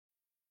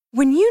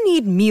When you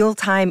need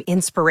mealtime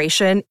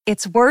inspiration,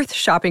 it's worth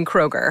shopping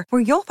Kroger,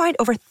 where you'll find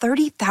over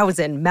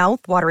 30,000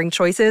 mouth-watering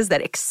choices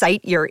that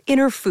excite your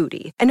inner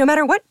foodie. And no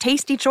matter what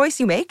tasty choice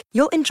you make,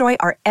 you'll enjoy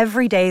our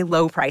everyday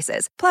low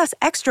prices, plus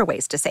extra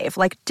ways to save,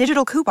 like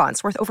digital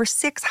coupons worth over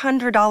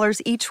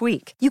 $600 each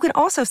week. You can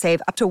also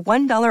save up to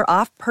 $1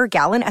 off per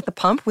gallon at the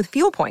pump with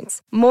fuel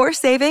points. More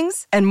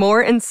savings and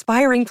more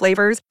inspiring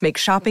flavors make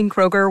shopping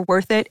Kroger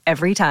worth it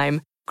every time.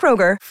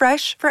 Kroger,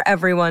 fresh for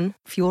everyone.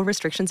 Fuel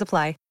restrictions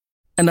apply.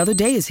 Another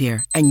day is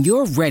here, and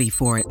you're ready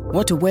for it.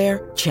 What to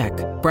wear? Check.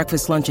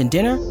 Breakfast, lunch, and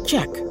dinner?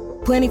 Check.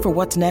 Planning for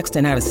what's next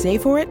and how to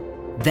save for it?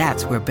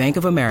 That's where Bank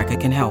of America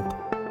can help.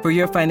 For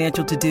your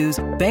financial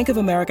to-dos, Bank of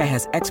America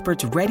has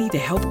experts ready to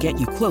help get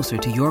you closer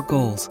to your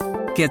goals.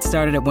 Get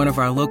started at one of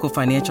our local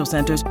financial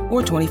centers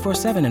or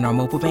 24/7 in our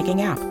mobile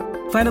banking app.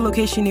 Find a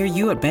location near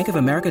you at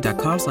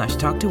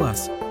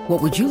bankofamerica.com/talktous.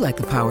 What would you like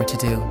the power to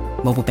do?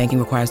 Mobile banking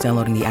requires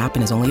downloading the app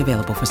and is only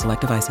available for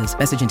select devices.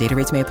 Message and data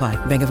rates may apply.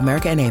 Bank of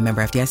America N.A.,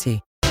 member FDIC.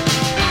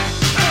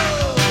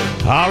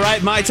 All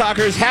right, my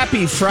talkers,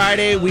 happy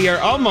Friday. We are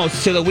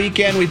almost to the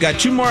weekend. We've got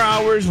 2 more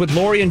hours with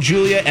Lori and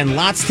Julia and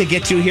lots to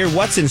get to here.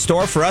 What's in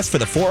store for us for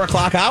the 4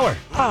 o'clock hour?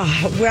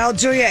 Oh, well,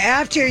 Julia,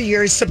 after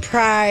your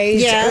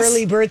surprise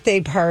early birthday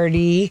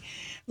party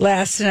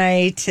last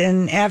night,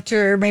 and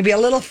after maybe a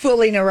little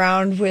fooling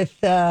around with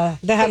the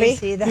hubby,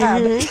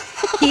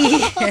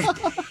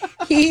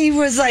 he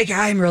was like,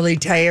 I'm really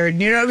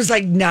tired. You know, it was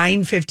like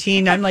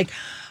 9:15. I'm like,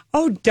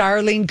 oh,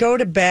 darling, go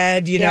to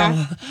bed. You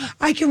know,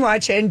 I can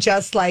watch it. And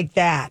just like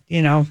that,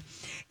 you know.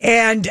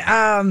 And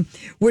wow.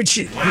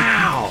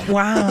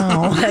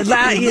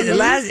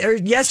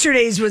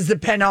 Yesterday's was the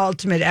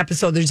penultimate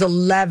episode. There's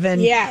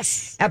 11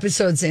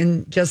 episodes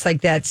in Just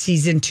Like That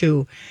season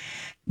 2.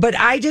 But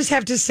I just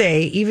have to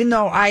say, even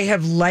though I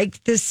have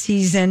liked this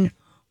season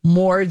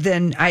more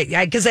than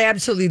because I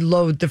absolutely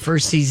loathed the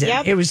first season.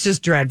 Yep. It was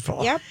just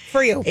dreadful. Yep,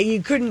 for you.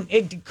 It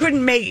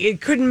couldn't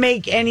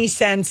make any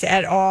sense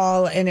at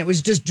all, and it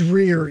was just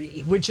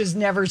dreary, which is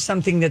never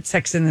something that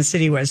Sex and the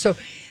City was. So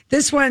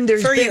this one,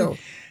 there's for been, you.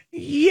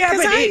 Yeah,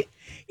 but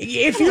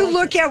if you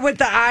look at what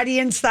the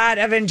audience thought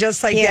of it,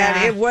 Just Like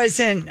That, it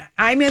wasn't.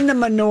 I'm in the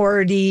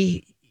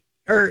minority.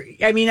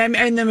 I'm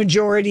in the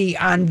majority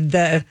on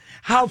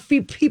how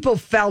people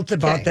felt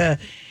about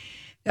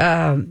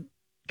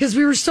because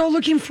we were so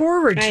looking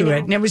forward to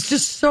it, and it was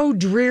just so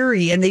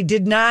dreary, and they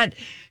did not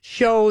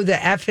show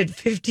the F at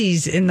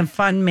 50s in the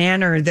fun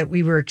manner that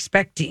we were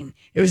expecting.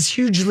 It was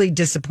hugely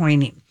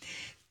disappointing.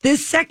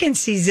 This second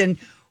season,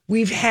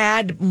 we've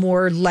had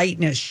more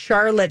lightness.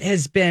 Charlotte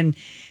has been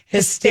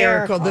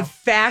hysterical. The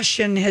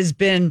fashion has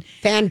been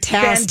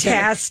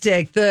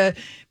fantastic.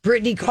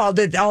 Brittany called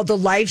it all the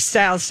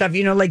lifestyle stuff,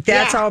 you know, like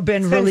that's all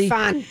been really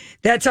fun.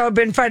 That's all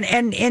been fun.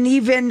 And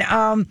even,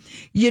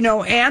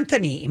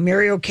 Anthony,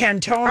 Mario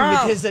Cantone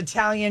with his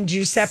Italian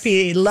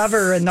Giuseppe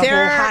lover and the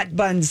whole hot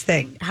buns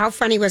thing. How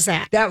funny was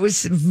that? That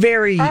was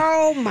very,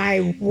 oh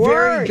my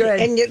word. Very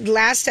good. And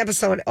last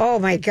episode, oh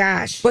my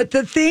gosh. But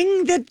the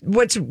thing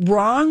what's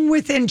wrong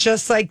with it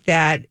Just Like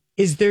That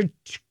is they're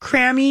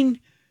cramming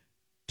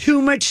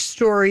too much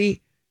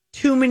story,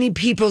 too many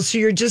people, so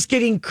you're just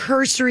getting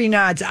cursory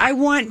nods. I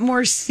want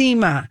more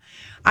Seema.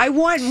 I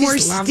want more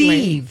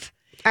Steve.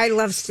 I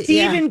love Steve.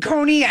 Steve and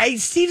Coney.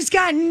 Steve's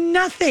got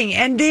nothing,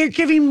 and they're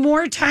giving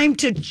more time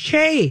to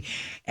Che.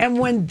 And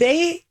when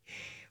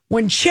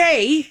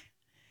Che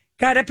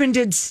got up and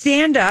did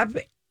stand up,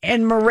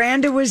 and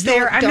Miranda was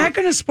there, I'm not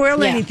going to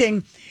spoil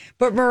anything,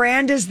 but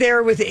Miranda's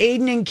there with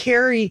Aiden and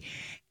Carrie,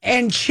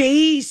 and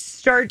Che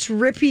starts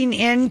ripping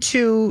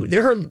into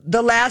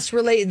the last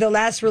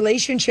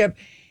relationship.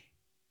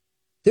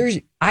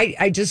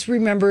 I just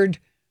remembered.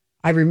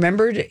 I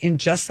remembered in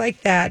Just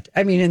Like That.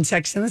 I mean, in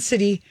Sex and the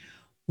City,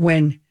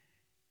 when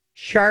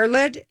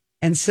Charlotte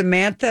and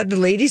Samantha, the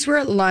ladies were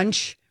at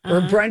lunch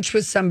or brunch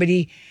with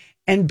somebody,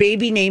 and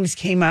baby names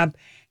came up,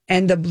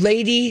 and the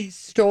lady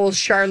stole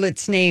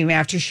Charlotte's name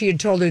after she had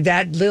told her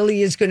that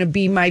Lily is going to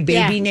be my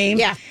baby name.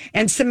 Yeah.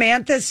 And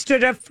Samantha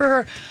stood up for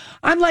her.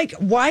 I'm like,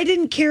 why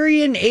didn't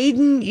Carrie and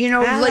Aiden,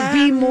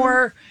 be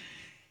more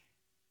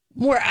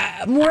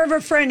of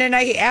a friend? And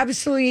I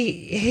absolutely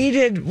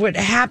hated what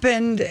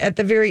happened at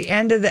the very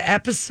end of the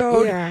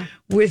episode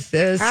with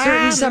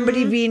certain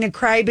somebody being a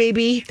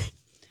crybaby.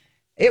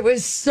 It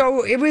was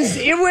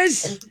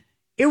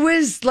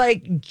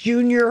like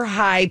junior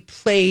high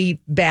play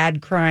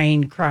bad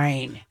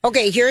crying.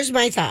 Okay, here's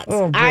my thoughts.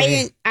 Oh,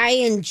 I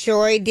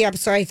enjoyed the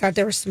episode. I thought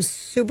there were some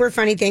super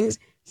funny things.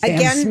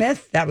 Sam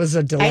Smith, that was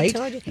a delight.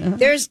 I told you.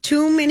 There's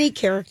too many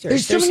characters.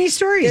 There's too many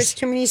stories. There's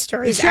too many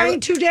stories. It's trying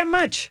too damn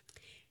much.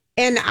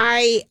 And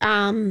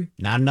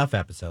not enough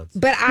episodes.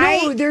 But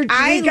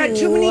they got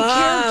too many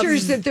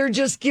characters that they're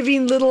just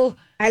giving little.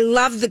 I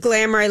love the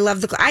glamour. I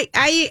love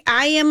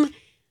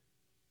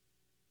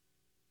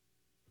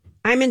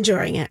I'm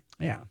enjoying it.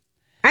 Yeah.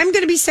 I'm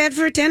going to be sad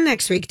for it to end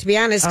next week, to be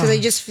honest, because I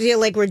just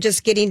feel like we're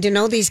just getting to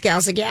know these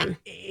gals again.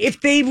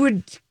 If they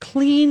would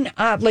clean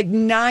up, like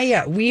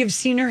Naya, we have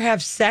seen her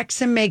have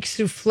sex and make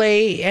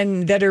souffle,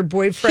 and that her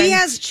boyfriend.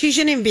 She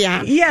shouldn't even be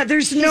on. Yeah,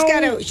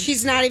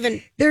 she's not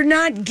even. They're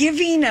not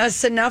giving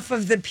us enough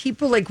of the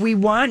people. Like, we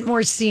want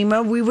more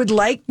Seema. We would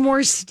like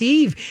more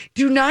Steve.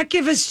 Do not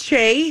give us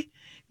Che.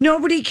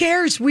 Nobody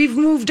cares. We've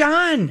moved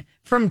on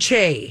from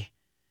Che.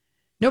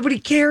 Nobody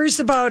cares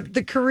about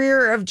the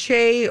career of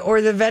Che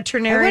or the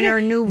veterinarian or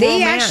new romance.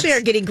 They actually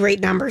are getting great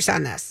numbers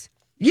on this.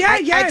 Yeah,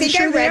 I think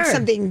I read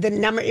something. The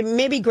number,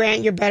 maybe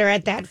Grant, you're better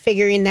at that,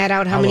 figuring that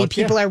out. How many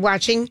people are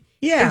watching?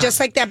 Yeah, and just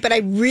like that. But I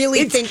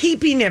really think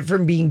keeping it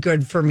from being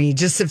good for me.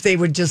 Just if they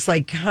would just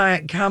like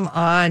come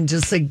on,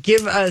 just like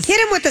hit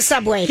him with the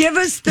subway. Give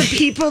us the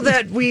people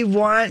that we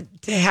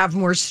want to have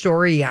more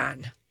story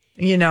on.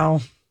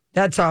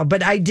 That's all.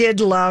 But I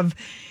did love.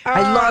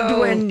 I loved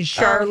when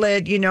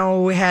Charlotte,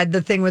 had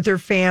the thing with her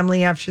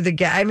family after the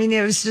guy. I mean,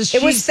 it was just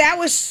that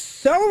was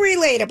so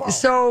relatable.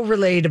 So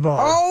relatable.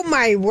 Oh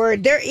my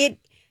word!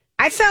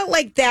 I felt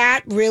like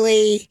that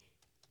really,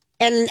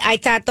 and I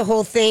thought the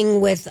whole thing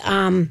with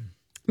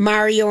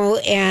Mario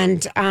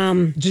and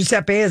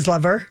Giuseppe, his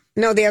lover.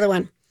 No, the other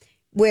one,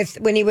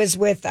 when he was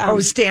with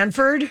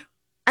Stanford.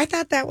 I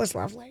thought that was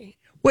lovely.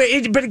 But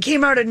it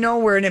came out of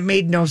nowhere and it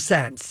made no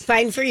sense.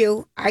 Fine for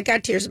you. I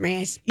got tears in my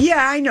eyes.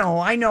 Yeah, I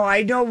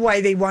know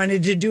why they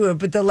wanted to do it.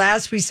 But the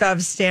last we saw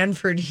of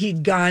Stanford,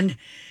 he'd gone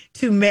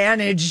to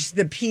manage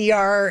the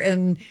PR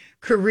and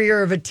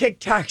career of a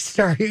TikTok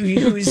star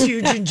who was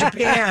huge in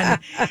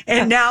Japan.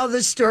 And now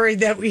the story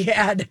that we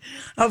had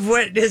of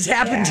what has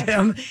happened to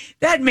him,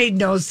 that made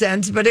no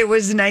sense. But it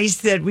was nice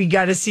that we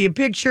got to see a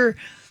picture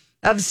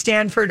of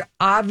Stanford,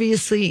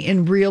 obviously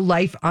in real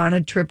life on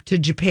a trip to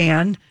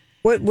Japan.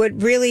 What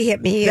really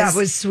hit me that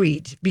was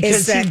sweet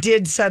because he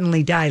did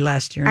suddenly die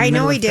last year. I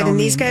know he did, and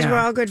these guys were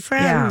all good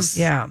friends.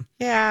 Yeah.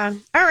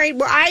 All right.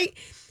 Well, I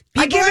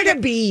give it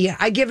a B.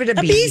 I give it a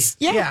B. B?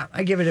 Yeah,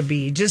 I give it a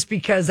B just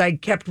because I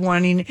kept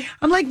wanting.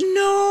 I'm like,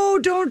 no,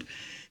 don't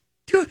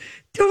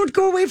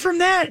go away from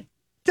that.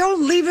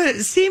 Don't leave it,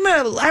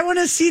 Seema. I want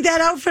to see that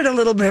outfit a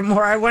little bit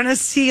more. I want to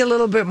see a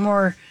little bit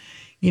more.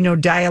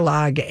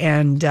 Dialogue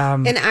and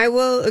I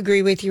will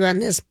agree with you on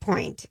this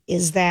point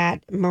is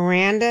that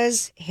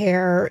Miranda's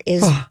hair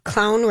is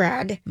clown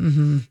red,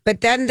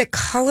 but then the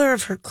color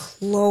of her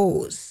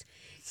clothes,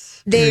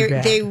 they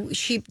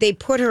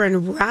put her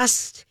in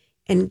rust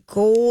and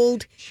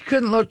gold. She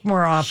couldn't look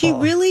more awful.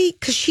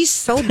 Because she's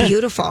so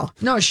beautiful.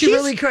 No, she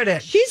really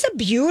couldn't. She's a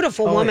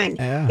beautiful woman.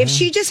 Yeah. If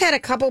she just had a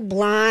couple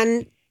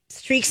blonde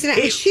streaks in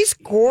it, she's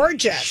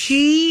gorgeous.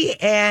 She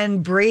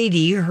and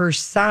Brady, her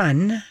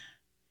son,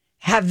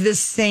 have the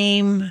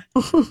same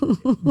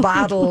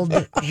bottled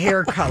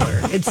hair color.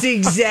 It's the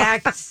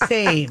exact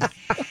same.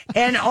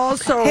 And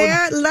also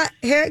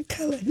hair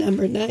color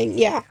number 9.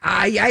 Yeah.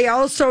 I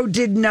also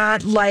did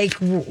not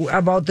like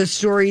about the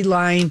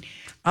storyline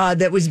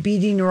that was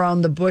beating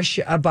around the bush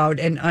about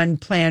an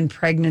unplanned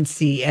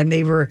pregnancy. And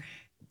no,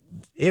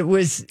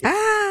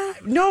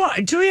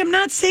 Julie, I'm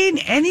not saying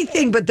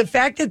anything, but the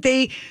fact that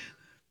they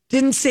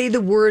didn't say the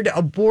word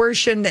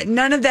abortion, that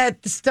none of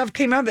that stuff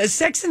came up.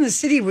 Sex and the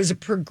City was a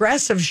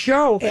progressive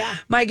show. Yeah.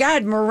 My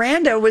God,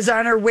 Miranda was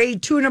on her way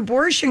to an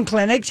abortion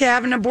clinic to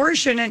have an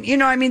abortion. And,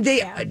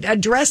 they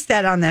addressed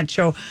that on that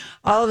show.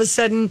 All of a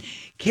sudden,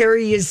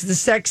 Carrie is the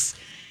sex,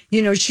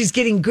 she's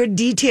getting good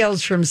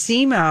details from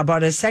Seema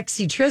about a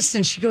sexy tryst.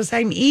 And she goes,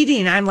 I'm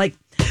eating. I'm like,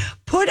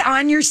 put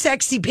on your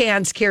sexy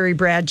pants, Carrie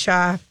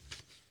Bradshaw.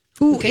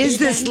 Who is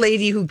this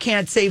lady who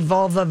can't say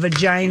vulva,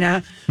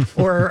 vagina,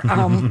 or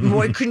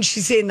what couldn't she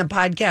say in the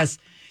podcast?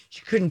 She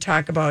couldn't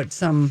talk about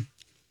some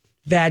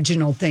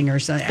vaginal thing or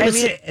something.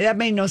 That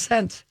made no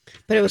sense.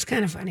 But it was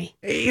kind of funny.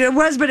 It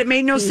was, but it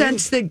made no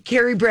sense that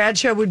Carrie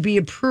Bradshaw would be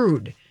a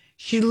prude.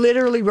 She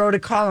literally wrote a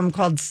column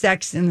called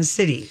Sex in the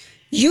City.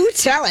 You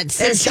tell it,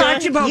 sister. And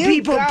talked about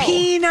people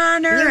peeing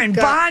on her and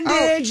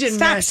bondage. And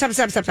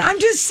Stop. I'm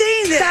just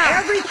saying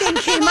that everything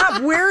came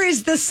up. Where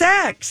is the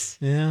sex?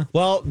 Yeah.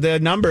 Well,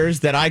 the numbers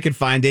that I could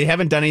find, they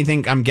haven't done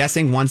anything. I'm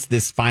guessing once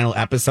this final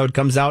episode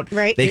comes out,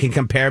 right, they can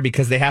compare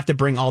because they have to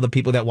bring all the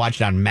people that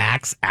watched on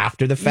Max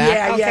after the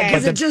fact. Yeah,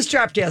 because it just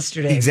dropped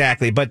yesterday.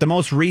 Exactly. But the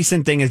most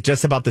recent thing is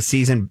just about the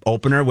season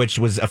opener, which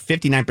was a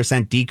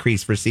 59%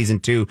 decrease for season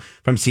 2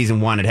 from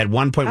season 1. It had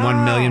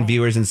 1.1 million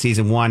viewers in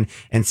season 1,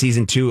 and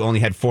season 2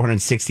 only had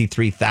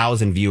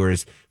 463,000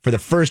 viewers for the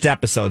first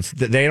episodes.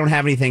 They don't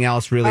have anything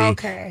else really on.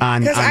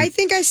 Because I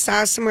think I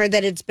saw somewhere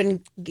that it's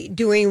been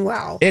doing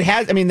well. It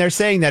has. I mean, they're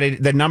saying that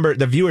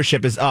the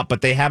viewership is up,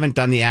 but they haven't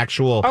done the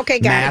actual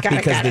math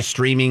because the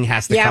streaming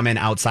has to come in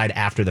outside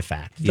after the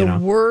fact. The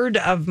word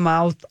of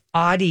mouth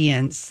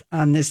audience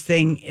on this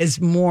thing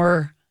is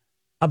more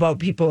about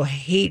people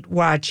hate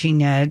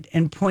watching it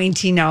and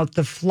pointing out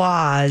the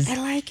flaws. I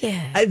like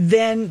it.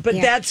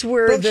 That's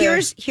where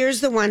here's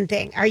the one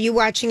thing. Are you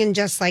watching in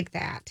just like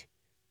that?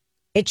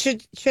 It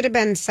should have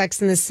been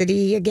Sex in the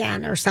City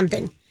again or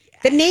something.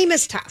 The name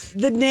is tough.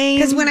 The name.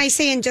 Because when I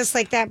say "and just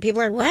like that,"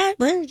 people are, what?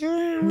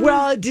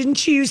 Well, didn't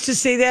she used to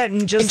say that?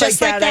 And just like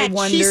that, I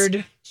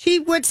wondered. She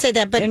would say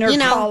that, but in her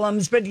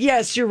columns. But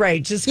yes, you're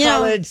right. Just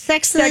call it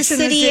Sex in the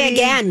City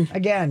again.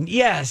 Again,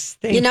 yes.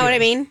 You know what I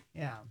mean?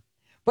 Yeah.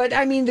 But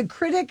I mean, the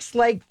critics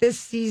like this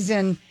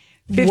season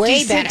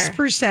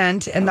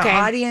 56%, and the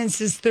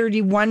audience is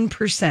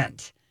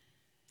 31%.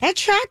 That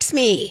shocks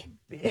me.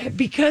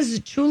 Because,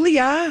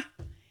 Julia,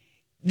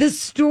 the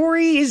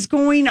story is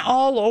going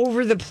all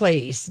over the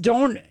place. We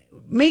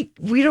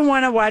don't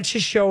want to watch a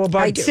show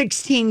about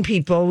 16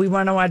 people. We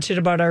want to watch it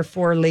about our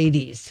 4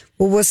 ladies.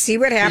 Well, we'll see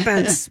what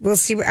happens. We'll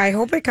see. I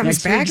hope it comes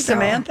Next back, week,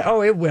 Samantha.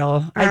 Oh, it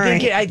will. I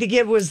think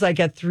it was like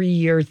a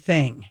 3-year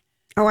thing.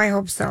 Oh, I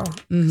hope so.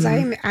 Because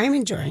I'm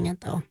enjoying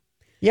it, though.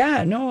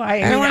 Yeah, no,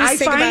 I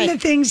find the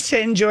things to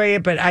enjoy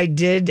it, but I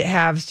did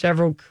have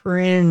several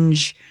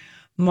cringe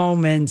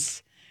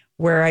moments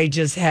where I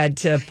just had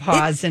to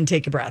pause and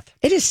take a breath.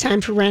 It is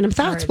time for Random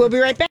Thoughts. We'll be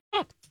right back.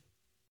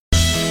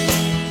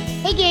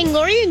 Hey, gang,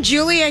 Lori and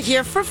Julia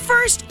here for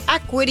First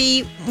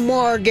Equity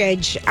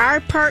Mortgage,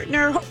 our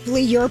partner,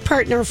 hopefully your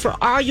partner for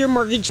all your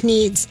mortgage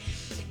needs.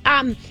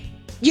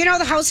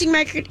 The housing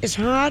market is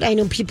hot. I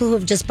know people who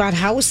have just bought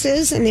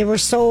houses, and they were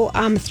so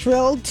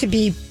thrilled to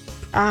be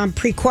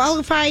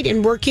pre-qualified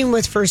and working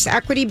with First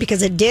Equity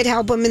because it did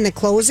help them in the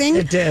closing.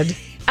 It did.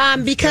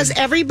 Because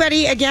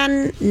everybody,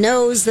 again,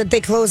 knows that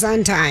they close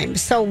on time.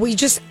 So we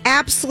just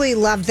absolutely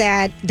love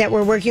that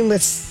we're working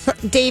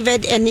with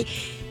David, and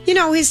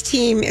his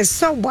team is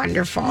so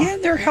wonderful. Yeah,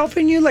 they're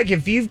helping you. Like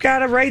if you've got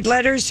to write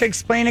letters to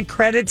explain a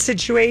credit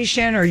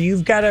situation, or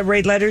you've got to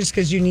write letters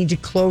because you need to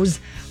close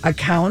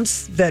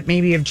accounts that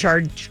maybe have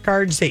charge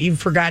cards that you've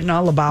forgotten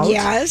all about.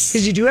 Yes.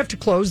 Because you do have to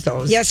close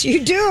those. Yes, you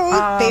do.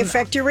 They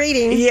affect your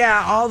rating.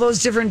 Yeah, all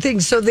those different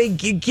things. So they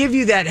give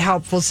you that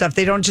helpful stuff.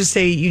 They don't just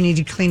say you need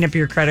to clean up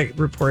your credit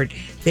report.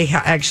 They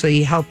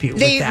actually help you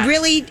with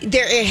that.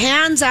 They're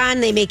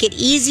hands-on. They make it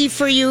easy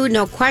for you.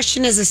 No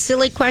question is a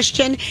silly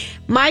question.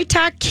 My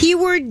talk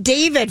keyword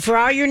David for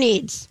all your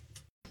needs.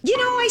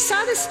 I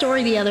saw this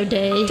story the other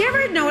day. Did you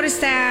ever notice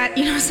that?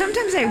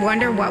 Sometimes I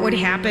wonder what would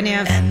happen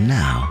if... And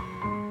now,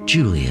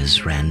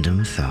 Julia's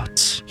Random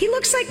Thoughts. He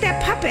looks like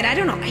that puppet. I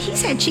don't know.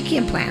 He's had cheeky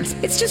implants.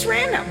 It's just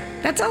random.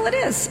 That's all it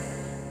is.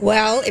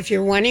 Well, if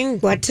you're wondering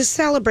what to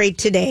celebrate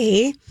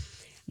today...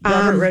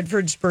 Robert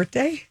Redford's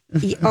birthday?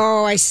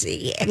 Oh, I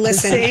see.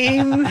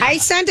 Listen, I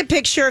sent a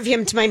picture of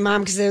him to my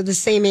mom because they're the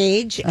same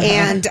age.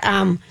 And,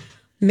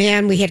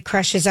 man, we had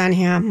crushes on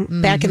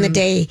him back in the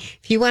day.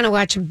 If you want to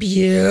watch a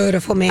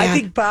beautiful man. I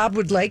think Bob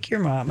would like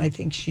your mom. I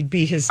think she'd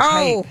be his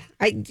type.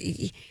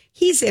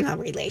 He's in a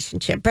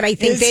relationship, but I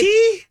think Is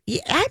he? Yeah,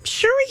 I'm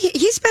sure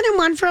he's been in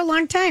one for a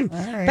long time. All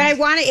right. But I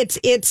want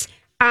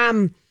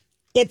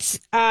it's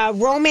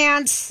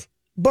romance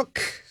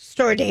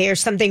bookstore day or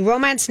something,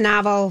 romance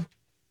novel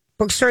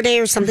bookstore day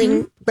or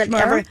something,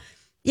 whatever. Tomorrow?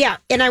 Yeah,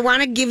 and I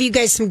want to give you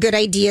guys some good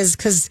ideas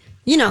because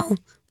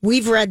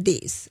we've read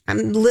these.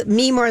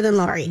 Me more than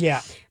Laurie.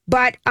 Yeah.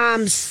 But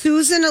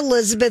Susan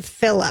Elizabeth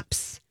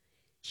Phillips,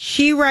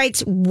 she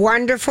writes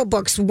wonderful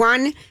books.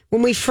 One,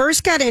 when we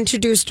first got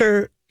introduced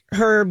to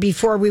her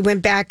before we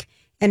went back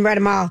and read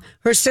them all,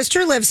 her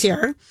sister lives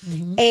here.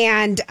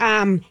 And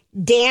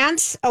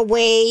Dance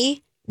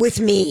Away with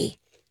Me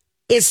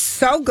is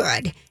so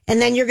good.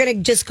 And then you're going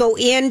to just go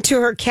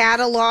into her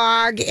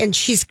catalog, and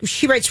she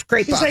writes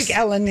great books. She's like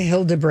Ellen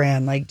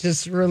Hildebrand, like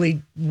just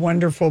really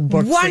wonderful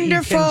books that you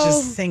can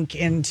just sink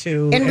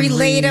into. And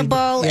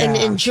relatable and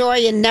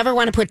enjoy and never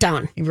want to put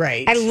down.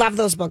 Right. I love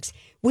those books.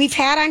 We've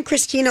had on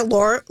Christina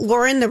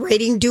Lauren, the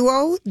writing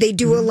duo. They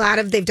do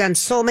they've done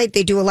Soulmate.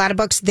 They do a lot of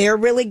books. They're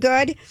really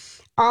good.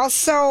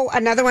 Also,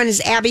 another one is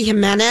Abby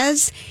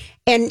Jimenez.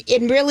 And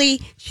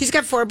really, she's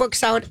got 4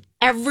 books out.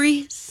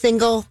 Every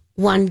single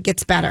one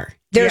gets better.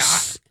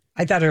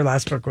 I thought her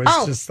last book was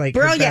just like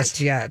brilliant. Her best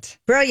yet.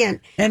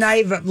 Brilliant. And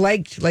I've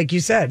liked, like you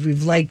said,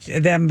 we've liked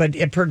them, but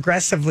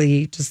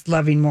progressively just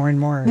loving more and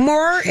more.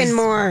 She's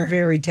more.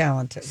 Very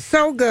talented.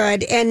 So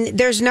good. And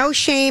there's no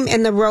shame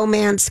in the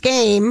romance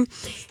game.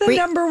 It's the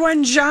number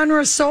one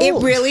genre sold. It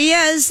really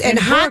is. And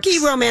hockey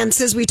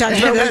romances we talked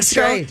about That's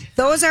right.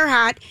 Those are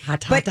hot.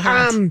 Hot.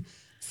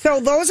 So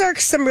those are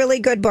some really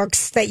good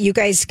books that you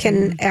guys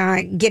can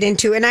get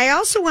into. And I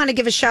also want to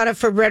give a shout out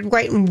for Red,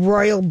 White, and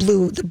Royal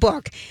Blue, the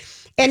book.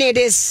 And it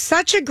is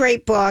such a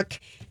great book.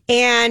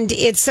 And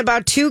it's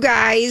about 2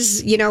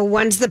 guys.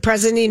 One's the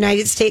president of the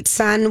United States'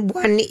 son.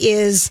 One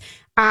is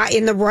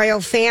in the royal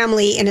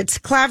family. And it's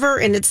clever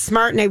and it's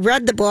smart. And I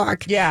read the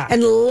book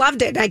and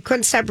loved it. I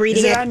couldn't stop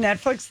reading it. Is it on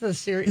Netflix, the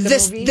series, the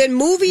movie? The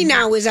movie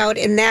now is out,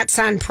 and that's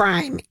on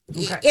Prime.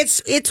 Okay.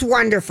 It's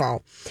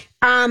wonderful.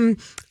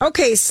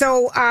 Okay,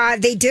 so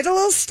they did a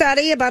little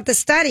study about the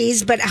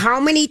studies, but how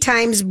many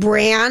times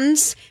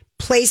product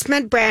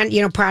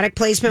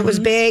placement was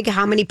big.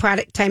 How many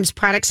times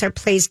products are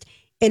placed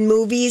in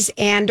movies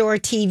and or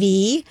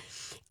TV.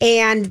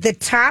 And the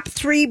top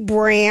 3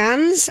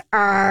 brands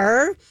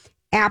are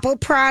Apple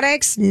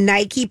products,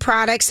 Nike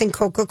products, and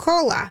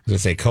Coca-Cola. I was going to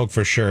say Coke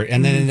for sure.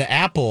 And then in the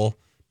Apple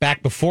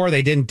back before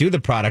they didn't do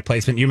the product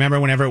placement, you remember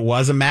whenever it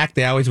was a Mac,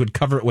 they always would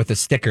cover it with a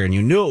sticker, and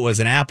you knew it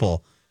was an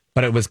Apple,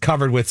 but it was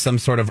covered with some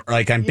sort of,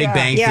 like on Big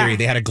Bang Theory,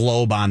 they had a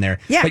globe on there.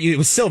 Yeah. But it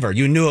was silver.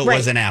 You knew it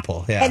was an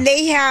Apple. Yeah. And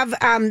they have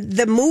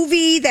the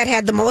movie that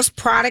had the most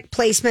product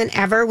placement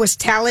ever was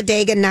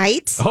Talladega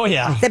Nights. Oh,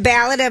 yeah. The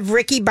Ballad of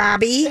Ricky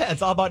Bobby. Yeah,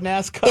 it's all about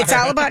NASCAR. It's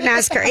all about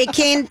NASCAR. It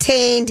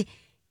contained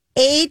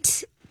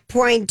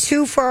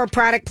 8.24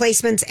 product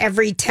placements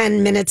every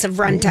 10 minutes of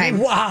runtime.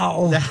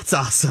 Wow. That's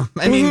awesome.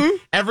 I mean,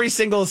 every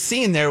single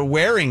scene, they're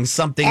wearing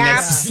something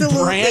Absolutely.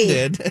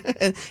 that's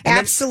branded.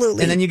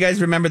 Absolutely. And then you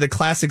guys remember the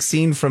classic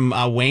scene from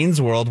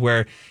Wayne's World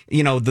where,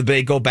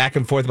 they go back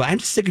and forth. But I'm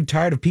just sick and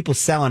tired of people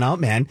selling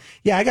out, man.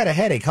 Yeah, I got a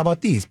headache. How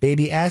about these?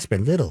 Baby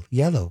aspirin, little,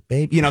 yellow,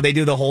 baby. They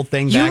do the whole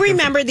thing. You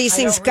remember these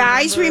things.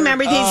 Guys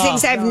remember these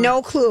things. I have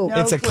no clue.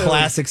 It's a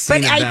classic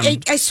scene But of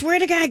them. I swear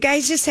to God,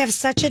 guys just have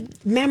such a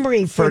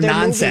memory for their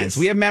nonsense. movies.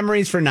 We have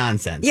memories for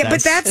nonsense. Yeah,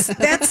 but that's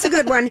a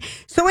good one.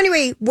 So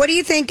anyway, what do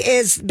you think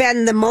has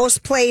been the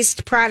most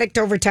placed product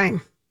over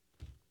time?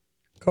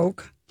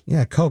 Coke.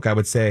 Yeah, Coke, I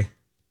would say.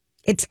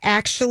 It's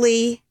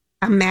actually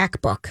a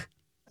MacBook.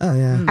 Oh,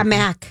 yeah. A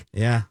Mac.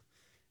 Yeah.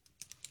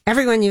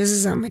 Everyone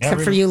uses them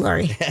except for you,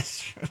 Lori.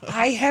 Yes.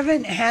 I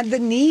haven't had the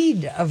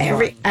need of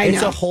one.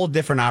 It's a whole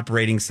different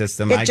operating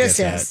system. It I just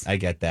get is. that. I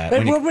get that.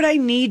 But what would I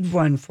need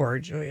one for,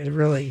 Julia?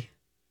 Really?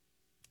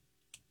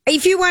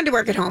 If you wanted to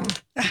work at home,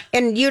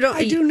 and you don't,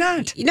 I do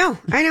not. No,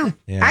 I know.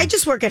 Yeah. I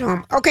just work at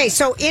home. Okay,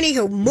 so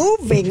anywho,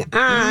 moving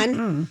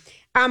on.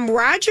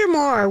 Roger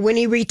Moore, when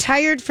he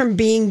retired from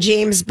being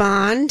James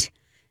Bond,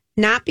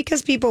 not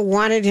because people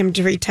wanted him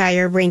to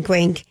retire, wink,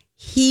 wink.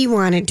 He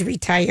wanted to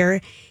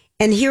retire,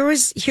 and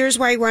here's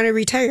why he wanted to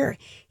retire.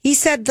 He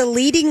said the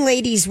leading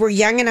ladies were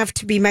young enough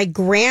to be my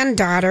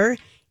granddaughter,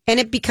 and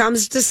it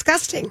becomes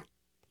disgusting.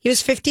 He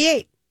was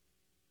 58.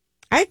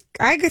 I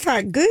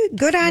thought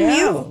good on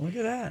you. Look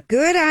at that.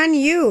 Good on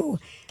you.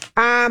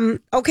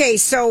 Okay,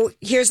 so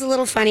here's a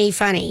little funny.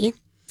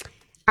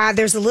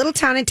 There's a little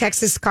town in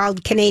Texas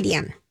called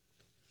Canadian,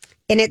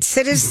 and its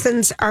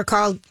citizens are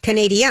called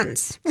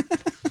Canadians.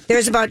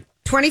 There's about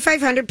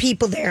 2,500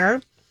 people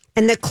there,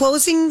 and the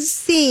closing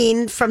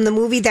scene from the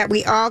movie that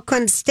we all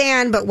couldn't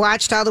stand but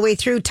watched all the way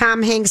through,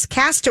 Tom Hanks'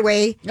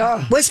 Castaway,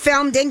 was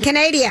filmed in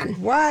Canadian.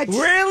 What?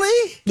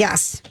 Really?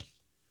 Yes.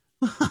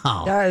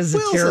 Wow. That is a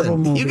terrible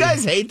movie. You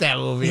guys hate that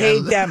movie.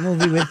 Hate that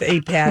movie with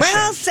a passion.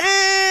 Wilson!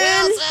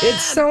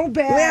 It's so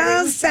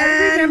bad.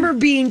 I remember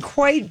being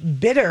quite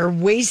bitter,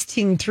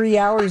 wasting 3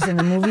 hours in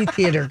a movie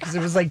theater because it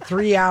was like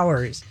 3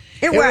 hours.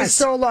 It was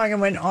so long. It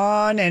went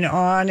on and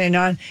on and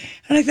on.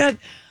 And I thought,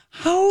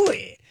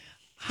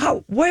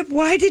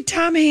 why did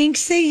Tom Hanks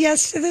say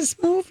yes to this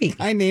movie?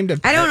 I named a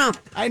pet. I don't know.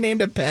 I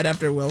named a pet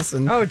after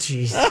Wilson. Oh,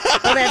 jeez.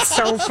 Oh, that's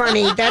so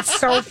funny. That's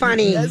so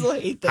funny. You guys will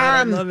hate that.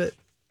 I love it.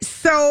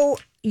 So,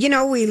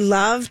 we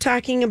love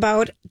talking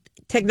about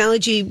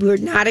technology we're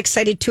not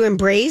excited to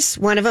embrace.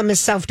 One of them is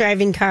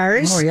self-driving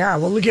cars. Oh, yeah.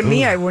 Well, look at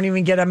me. I won't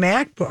even get a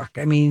MacBook.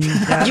 I mean,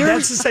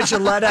 that's such a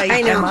Luddite I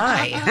know. am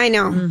I. I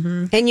know.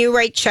 Mm-hmm. And you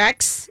write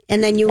checks,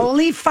 and then you...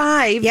 Only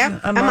 5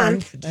 a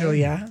month,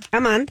 Julia. A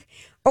month.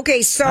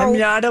 Okay, so... I'm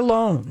not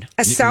alone.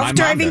 A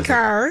self-driving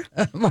car...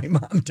 My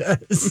mom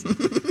does.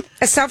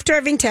 A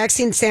self-driving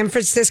taxi in San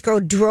Francisco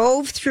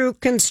drove through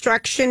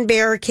construction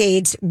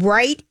barricades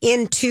right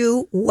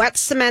into wet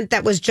cement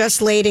that was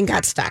just laid and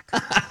got stuck.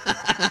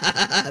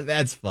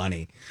 That's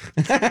funny.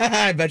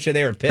 I bet you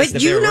they were pissed. But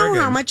if they you were know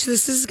working. how much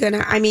this is going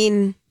to... I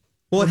mean...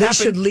 Well, They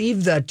should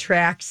leave the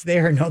tracks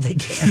there. No, they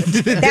can't.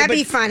 That'd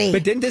be funny.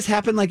 But didn't this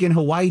happen like in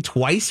Hawaii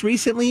twice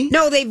recently?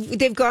 No,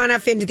 they've gone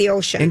off into the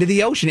ocean. Into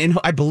the ocean.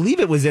 I believe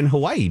it was in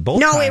Hawaii.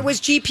 Both times. It was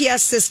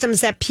GPS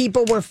systems that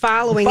people were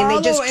following, and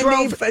they just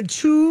drove.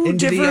 Two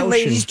into the different ocean.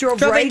 ladies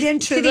drove right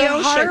into the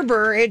ocean.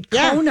 harbor at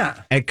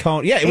Kona. At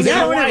Kona. Yeah, it was in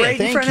Kona, Hawaii. right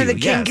in front of the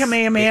King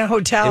Kamehameha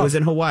Hotel. It was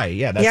in Hawaii.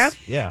 Yeah.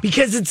 Yeah.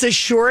 Because it's a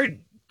short,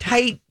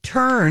 tight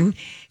turn.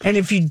 And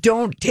if you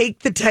don't take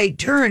the tight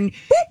turn,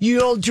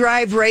 you'll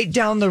drive right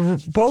down the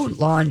boat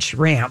launch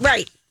ramp.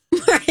 Right.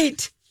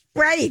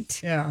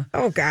 Yeah.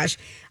 Oh gosh.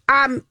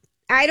 I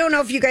don't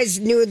know if you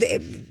guys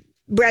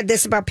read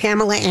this about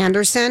Pamela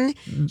Anderson.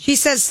 She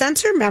says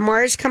since her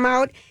memoirs come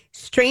out,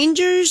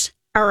 strangers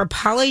are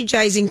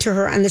apologizing to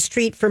her on the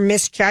street for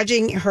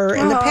misjudging her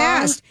in the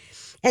past.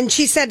 And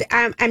she said,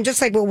 I'm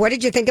just like, well, what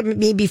did you think of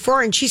me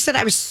before? And she said,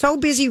 I was so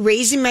busy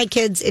raising my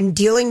kids and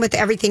dealing with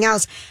everything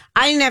else.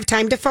 I didn't have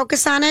time to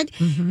focus on it.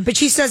 Mm-hmm. But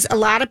she says a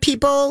lot of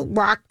people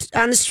walked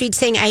on the street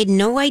saying, I had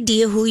no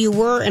idea who you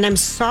were. And I'm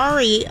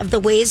sorry of the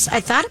ways I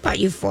thought about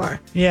you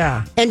for.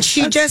 Yeah. And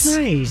she That's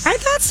nice. I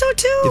thought so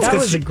too.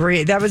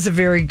 That was a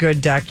very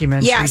good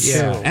documentary. Yes. Too.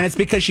 Yeah. And it's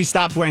because she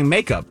stopped wearing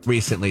makeup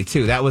recently,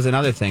 too. That was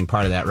another thing,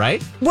 part of that,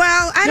 right?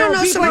 Well, I don't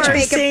know so much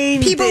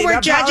makeup. People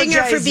were judging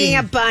her for being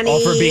a bunny.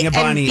 Oh, for being a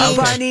bunny. A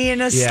bunny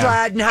and a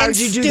slut. And how did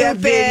you do that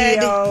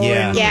video?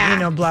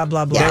 Yeah. And, blah,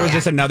 blah, blah. There was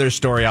just another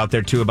story out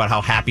there, too, about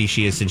how happy happy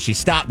she is since she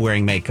stopped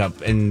wearing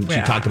makeup, and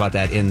she talked about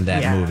that in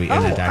that movie, in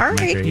that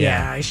documentary. Right.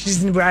 Yeah,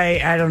 she's.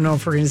 I don't know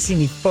if we're going to see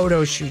any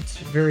photo shoots.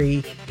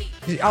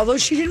 Although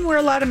she didn't wear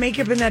a lot of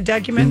makeup in that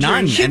documentary.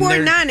 None. She wore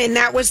none, and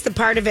that was the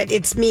part of it.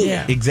 It's me.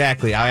 Yeah.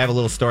 Exactly. I have a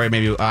little story.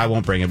 Maybe I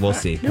won't bring it. We'll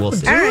see. We'll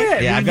see. Do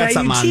it. Yeah, I've got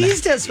something on. You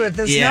teased us with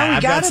this. Yeah, Now we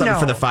I've got gotta something know.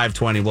 for the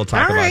 520. We'll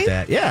talk about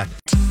that. Yeah.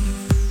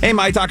 Hey,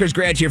 My Talkers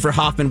Grad here for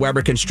Hoffman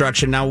Weber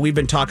Construction. Now, we've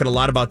been talking a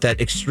lot about that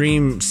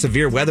extreme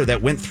severe weather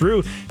that went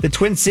through the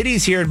Twin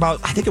Cities here about,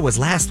 I think it was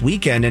last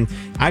weekend. And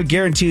I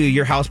guarantee you,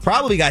 your house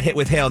probably got hit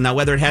with hail. Now,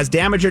 whether it has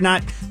damage or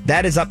not,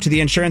 that is up to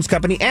the insurance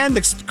company and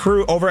the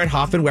crew over at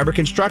Hoffman Weber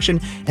Construction.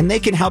 And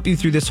they can help you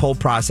through this whole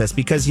process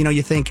because,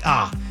 you think,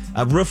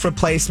 a roof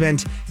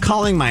replacement,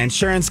 calling my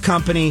insurance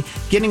company,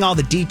 getting all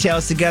the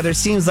details together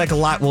seems like a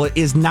lot. Well, it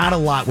is not a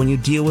lot when you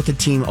deal with the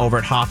team over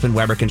at Hoffman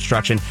Weber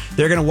Construction.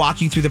 They're going to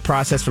walk you through the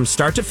process from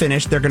start to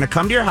finish. They're going to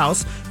come to your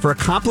house for a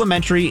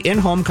complimentary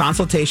in-home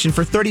consultation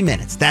for 30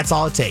 minutes. That's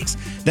all it takes.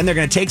 Then they're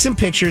going to take some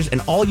pictures,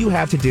 and all you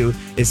have to do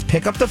is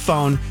pick up the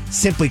phone,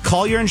 simply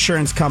call your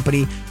insurance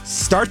company,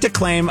 start to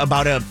claim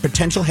about a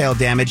potential hail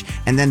damage,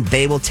 and then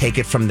they will take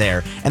it from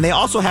there. And they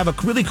also have a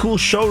really cool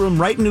showroom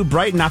right in New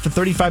Brighton off of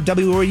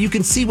 35W where you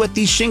can see what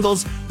these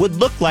shingles would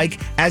look like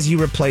as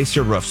you replace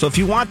your roof. So if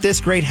you want this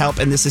great help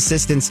and this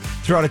assistance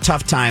throughout a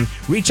tough time,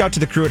 reach out to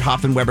the crew at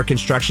Hoffman Weber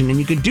Construction, and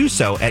you can do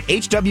so at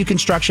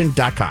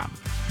hwconstruction.com.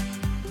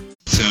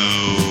 So,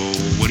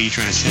 what are you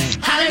trying to say?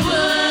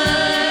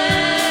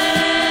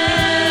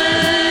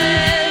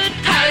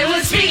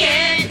 Hollywood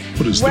speaking.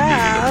 What is the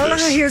meaning of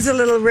this? Here's a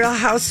little Real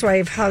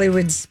Housewife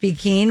Hollywood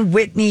speaking.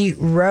 Whitney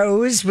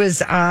Rose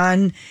was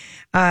on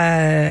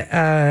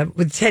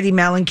with Teddy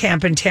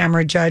Mellencamp and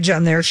Tamara Judge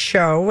on their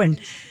show, and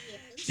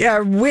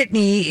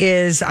Whitney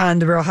is on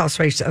the Real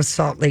Housewives of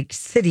Salt Lake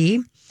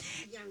City,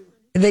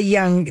 the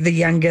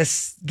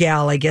youngest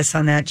gal, I guess,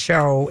 on that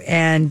show.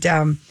 And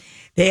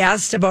they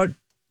asked about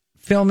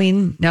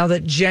filming now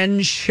that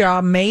Jen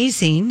Shaw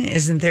Mazing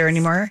isn't there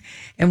anymore,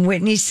 and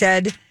Whitney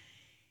said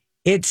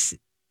it's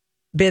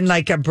been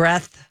like a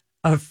breath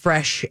of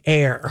fresh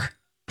air.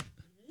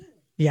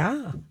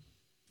 Yeah.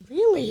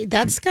 Really?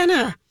 That's kind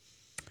of...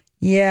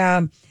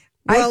 Yeah.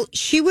 Well,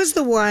 she was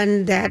the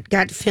one that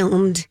got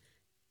filmed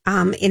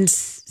in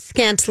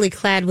scantily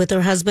clad with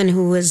her husband,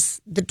 who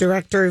was the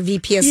director of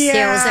VP of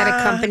sales at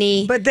a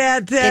company. But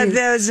that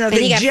was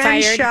nothing.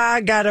 Jen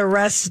Shaw got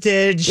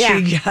arrested.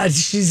 Yeah.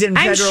 She's in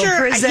federal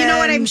prison. You know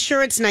what? I'm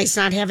sure it's nice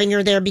not having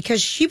her there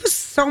because she was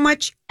so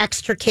much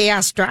extra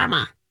chaos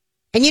drama.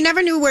 And you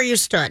never knew where you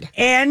stood.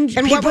 And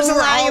people what was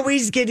were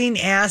always getting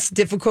asked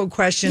difficult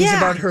questions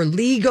about her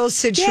legal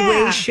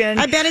situation.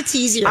 Yeah, I bet it's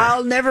easier.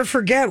 I'll never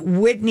forget,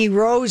 Whitney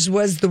Rose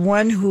was the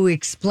one who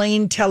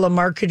explained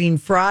telemarketing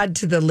fraud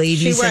to the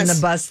ladies in the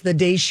bus the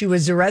day she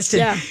was arrested.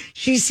 Yeah.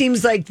 She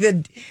seems like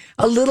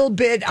a little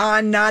bit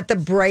on not the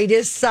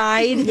brightest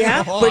side.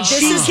 Yeah. But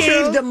she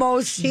gave the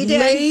most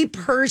lay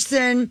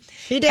person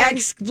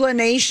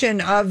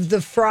explanation of the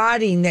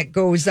frauding that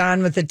goes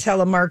on with the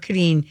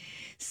telemarketing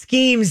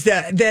schemes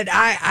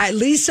that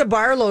Lisa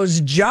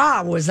Barlow's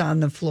jaw was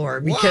on the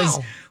floor because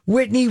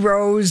Whitney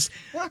Rose,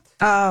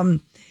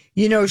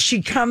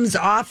 she comes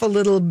off a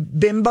little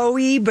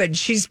bimbo-y, but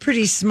she's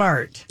pretty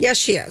smart. Yes,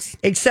 she is.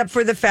 Except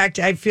for the fact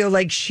I feel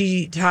like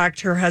she talked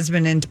her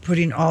husband into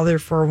putting all their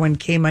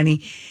 401k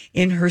money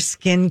in her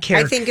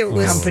skincare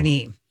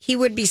company. He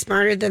would be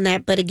smarter than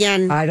that, but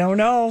again, I don't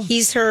know.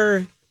 He's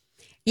her.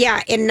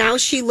 Yeah, and now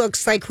she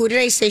looks like, who did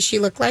I say she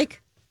looked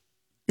like?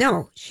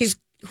 No,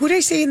 who did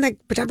I say in the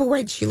double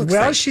wide she looks like?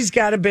 Well, she's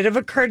got a bit of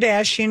a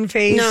Kardashian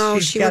face.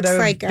 No, she looks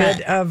like a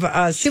bit of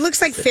a... She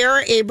looks like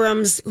Farrah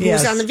Abrams, who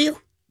was on The View.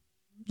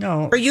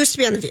 No. Or used to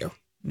be on The View.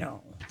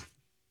 No.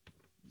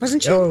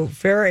 Wasn't she? Oh,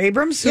 Farrah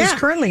Abrams? Who's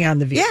currently on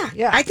The View.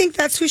 Yeah. I think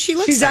that's who she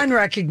looks like. She's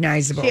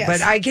unrecognizable,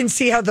 but I can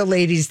see how the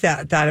ladies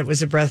thought it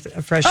was a breath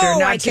of fresh air.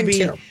 Not to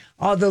be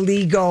all the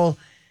legal...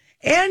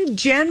 And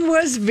Jen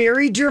was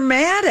very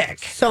dramatic.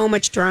 So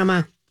much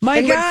drama.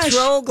 My gosh. Would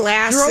throw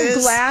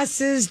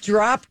glasses,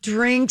 drop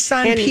drinks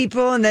on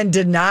people, and then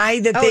deny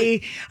that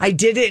I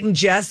did it in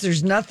jest.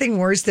 There's nothing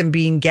worse than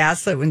being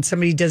gaslit when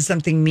somebody does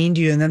something mean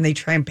to you and then they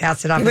try and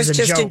pass it off as a joke.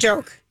 It was just a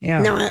joke.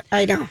 Yeah. No,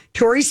 I don't.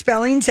 Tori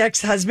Spelling's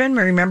ex-husband,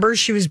 remember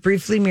she was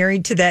briefly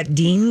married to that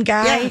Dean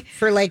guy? Yeah,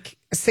 for like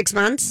 6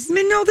 months?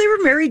 No, they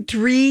were married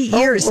 3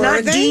 years.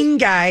 Not they? Dean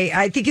guy.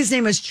 I think his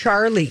name was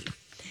Charlie.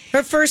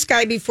 Her first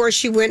guy before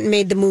she went and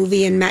made the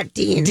movie and met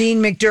Dean.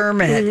 Dean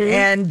McDermott. Mm-hmm.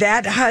 And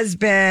that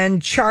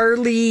husband,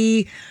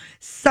 Charlie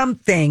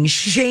something,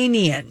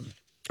 Shanian.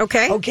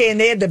 Okay, and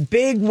they had the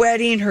big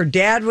wedding. Her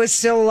dad was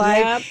still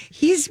alive.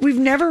 Yep. We've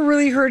never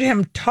really heard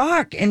him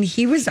talk. And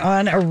he was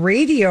on a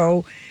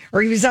radio,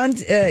 or he was on,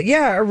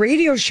 a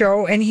radio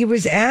show. And he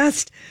was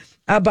asked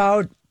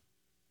about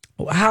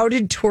how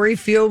did Tori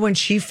feel when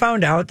she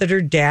found out that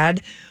her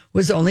dad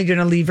was only going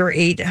to leave her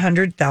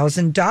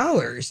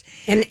 $800,000.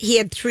 And he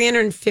had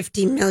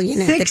 $350 million.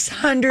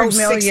 $600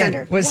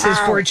 million was his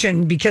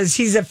fortune because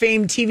he's a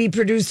famed TV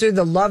producer,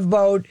 The Love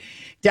Boat,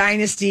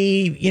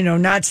 Dynasty,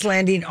 Knots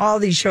Landing, all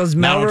these shows,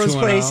 Melrose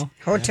Place,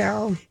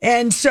 Hotel.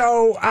 And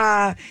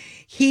so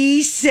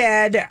he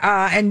said,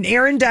 and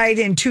Aaron died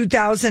in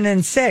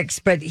 2006,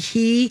 but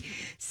he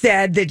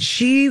said that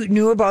she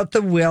knew about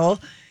the will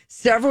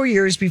several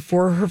years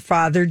before her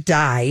father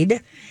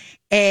died.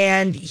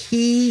 And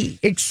he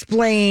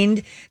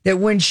explained that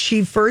when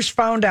she first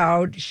found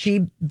out,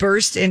 she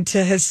burst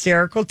into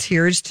hysterical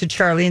tears to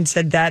Charlie and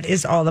said, that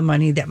is all the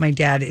money that my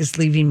dad is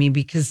leaving me,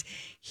 because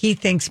he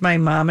thinks my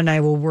mom and I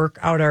will work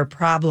out our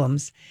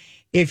problems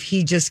if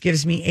he just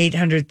gives me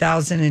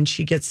 $800,000 and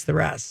she gets the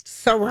rest.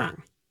 So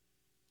wrong.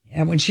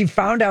 And when she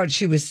found out,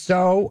 she was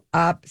so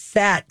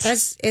upset.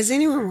 As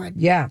anyone would.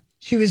 Yeah.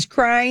 She was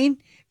crying,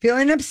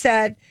 feeling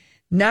upset.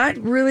 Not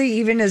really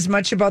even as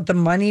much about the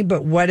money,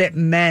 but what it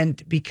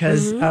meant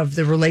because of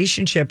the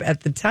relationship.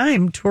 At the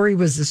time, Tori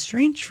was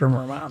estranged from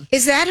her mom.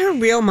 Is that her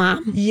real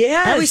mom?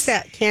 Yes. I always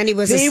thought Candy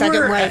was a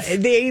second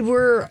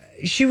wife.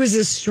 She was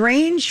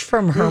estranged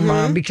from her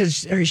mom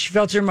because she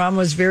felt her mom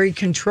was very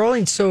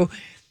controlling. So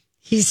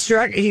he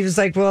was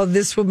like, well,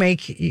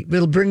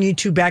 it'll bring you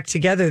two back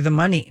together, the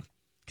money,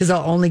 because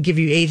I'll only give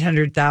you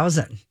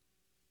 $800,000.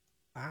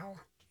 Wow.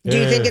 Do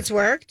you think it's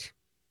worked?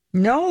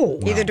 No.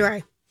 Neither do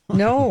I.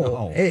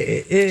 No,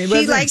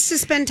 she likes to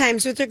spend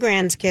times with her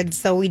grandkids,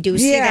 so we do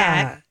see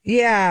that.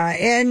 Yeah,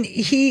 and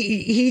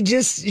he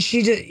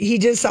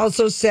just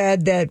also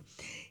said that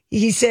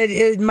he said,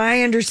 in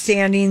my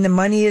understanding, the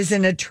money is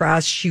in a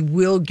trust. She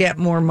will get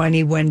more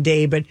money one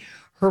day, but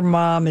her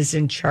mom is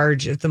in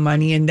charge of the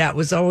money, and that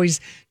was always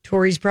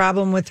Tori's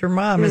problem with her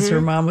mom. Is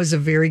her mom was a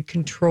very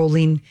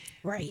controlling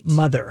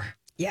mother.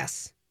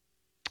 Yes,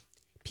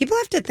 people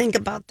have to think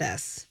about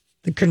this.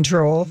 The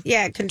control.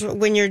 Yeah, control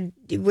when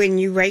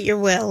you write your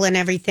will and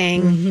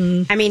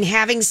everything. I mean,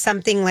 having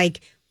something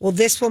like, well,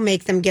 this will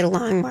make them get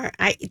along more.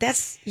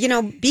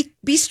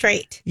 Be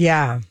straight.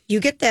 Yeah. You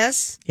get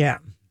this. Yeah.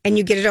 And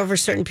you get it over a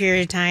certain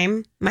period of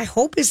time. My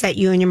hope is that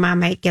you and your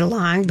mom might get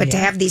along, but to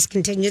have these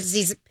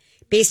contingencies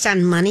based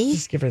on money.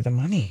 Just give her the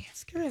money.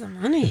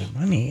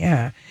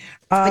 Yeah.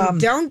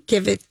 Don't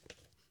give it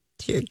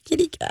to your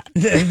kitty cat.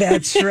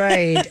 That's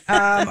right.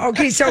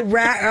 Okay, so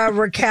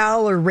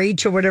Raquel or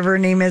Rachel, whatever her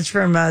name is,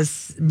 from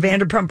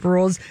Vanderpump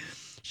Rules,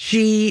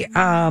 she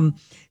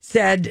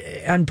said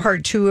on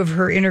part 2 of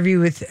her interview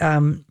with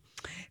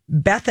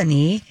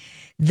Bethany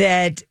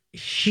that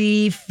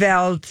she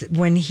felt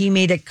when he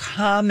made a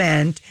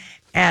comment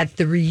at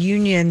the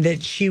reunion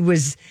that she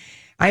was,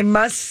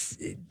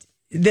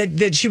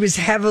 that she was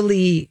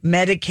heavily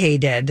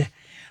medicated.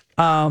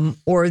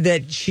 Or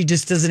that she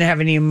just doesn't have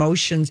any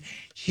emotions.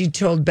 She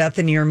told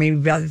Bethany, or maybe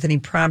Bethany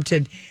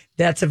prompted,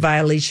 that's a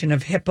violation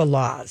of HIPAA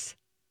laws.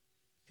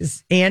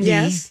 Because Andy,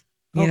 yes.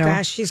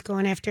 Gosh, she's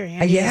going after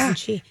Andy, isn't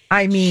she?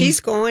 I mean, she's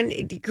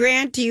going.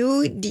 Grant,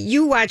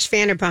 you watched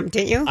Vanderpump,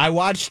 didn't you? I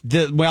watched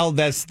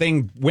this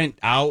thing went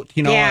out.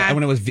 When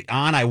it was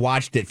on, I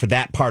watched it for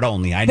that part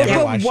only. I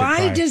never watched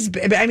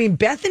it. Why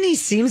Bethany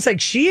seems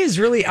like she is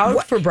really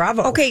out for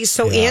Bravo. Okay,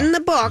 so in the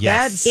book,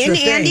 that's in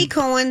Andy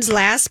Cohen's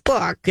last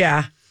book,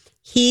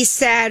 he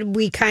said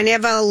we kind of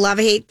have a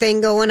love-hate thing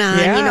going on.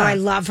 Yeah. I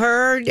love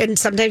her, and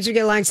sometimes we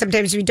get along,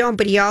 sometimes we don't.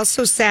 But he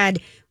also said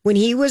when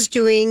he was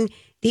doing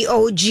the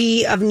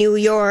OG of New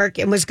York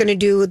and was going to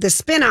do the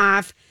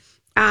spinoff,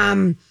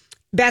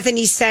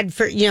 Bethany said,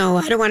 I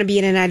don't want to be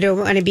in it, I don't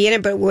want to be in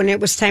it. But when it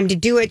was time to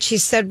do it, she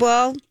said,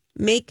 well,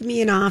 make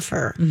me an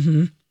offer.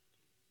 Mm-hmm.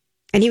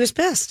 And he was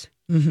pissed.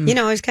 Mm-hmm. He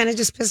was kind of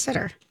just pissed at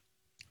her.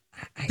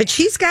 But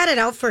she's got it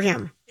out for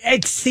him.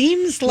 It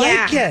seems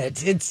like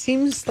it. It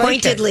seems like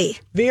pointedly.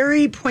 It.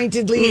 Very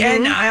pointedly.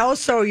 Mm-hmm. And I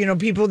also,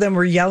 people then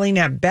were yelling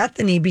at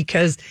Bethany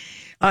because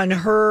on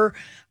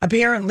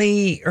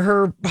apparently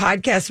her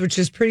podcast, which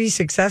is pretty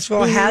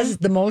successful, has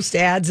the most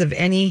ads of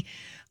any.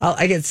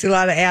 I get see a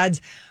lot of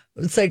ads.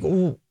 It's like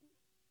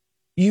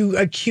you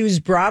accuse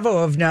Bravo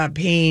of not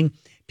paying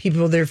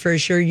people their fair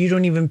share. You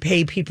don't even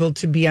pay people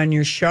to be on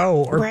your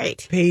show or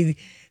pay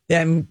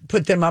them,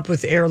 put them up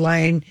with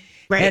airline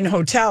and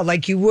hotel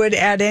like you would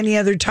at any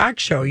other talk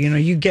show.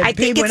 You get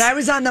paid. When I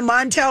was on the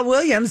Montel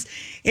Williams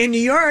in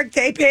New York,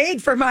 they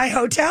paid for my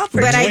hotel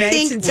for But I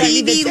think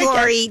TV,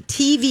 Lori,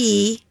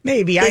 TV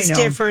maybe is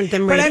different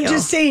than radio. But I'm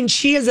just saying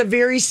she has a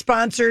very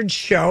sponsored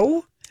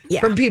show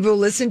from people who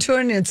listen to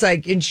it. And it's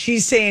like, and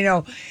she's saying,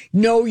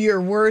 know your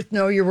worth.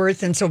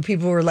 And so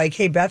people were like,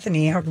 hey,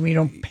 Bethany, how come you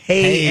don't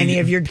pay any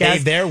of your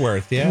guests? Pay their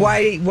worth, yeah.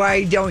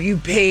 Why don't you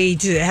pay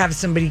to have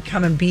somebody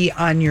come and be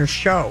on your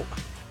show?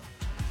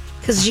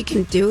 Because you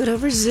can do it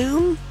over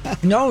Zoom?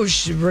 No,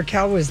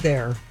 Raquel was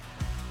there.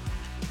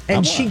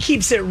 And she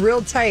keeps it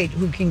real tight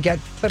who can get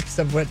clips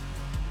of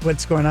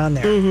what's going on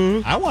there.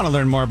 Mm-hmm. I want to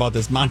learn more about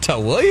this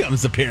Montel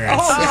Williams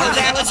appearance.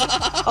 That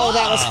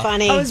was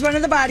funny. It was one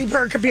of the body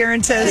perk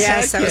appearances.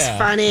 Yes, that was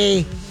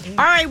funny.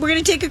 All right, we're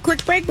going to take a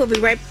quick break. We'll be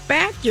right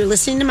back. You're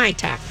listening to My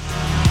Talk.